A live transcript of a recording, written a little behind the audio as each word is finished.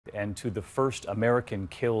And to the first American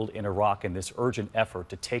killed in Iraq in this urgent effort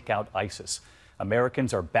to take out ISIS.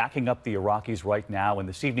 Americans are backing up the Iraqis right now, and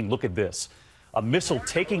this evening, look at this. A missile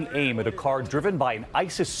taking aim at a car driven by an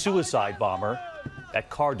ISIS suicide bomber. That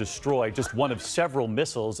car destroyed just one of several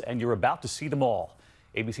missiles, and you're about to see them all.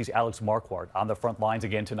 ABC's Alex Marquardt on the front lines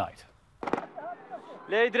again tonight.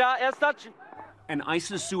 An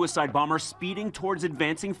ISIS suicide bomber speeding towards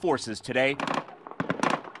advancing forces today.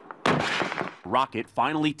 Rocket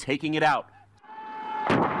finally taking it out.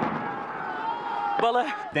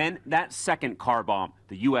 Then that second car bomb,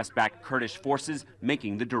 the U.S.-backed Kurdish forces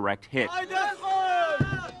making the direct hit.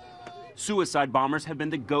 Suicide bombers have been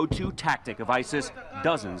the go-to tactic of ISIS,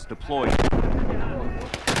 dozens deployed.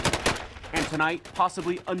 And tonight,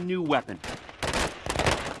 possibly a new weapon.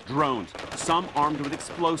 Drones, some armed with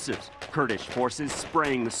explosives. Kurdish forces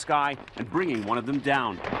spraying the sky and bringing one of them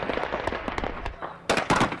down.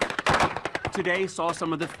 Today saw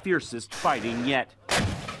some of the fiercest fighting yet.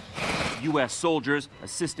 U.S. soldiers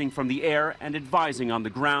assisting from the air and advising on the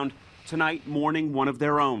ground. Tonight mourning one of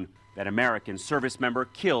their own, that American service member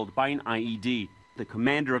killed by an IED. The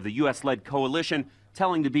commander of the U.S.-led coalition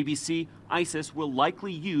telling the BBC ISIS will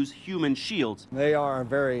likely use human shields. They are a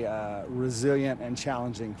very resilient and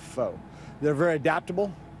challenging foe. They're very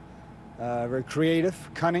adaptable, very creative,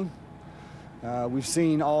 cunning. We've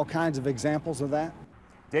seen all kinds of examples of that.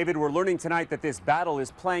 David, we're learning tonight that this battle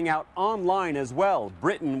is playing out online as well.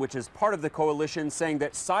 Britain, which is part of the coalition, saying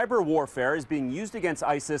that cyber warfare is being used against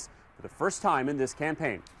ISIS for the first time in this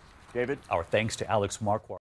campaign. David? Our thanks to Alex Marquardt.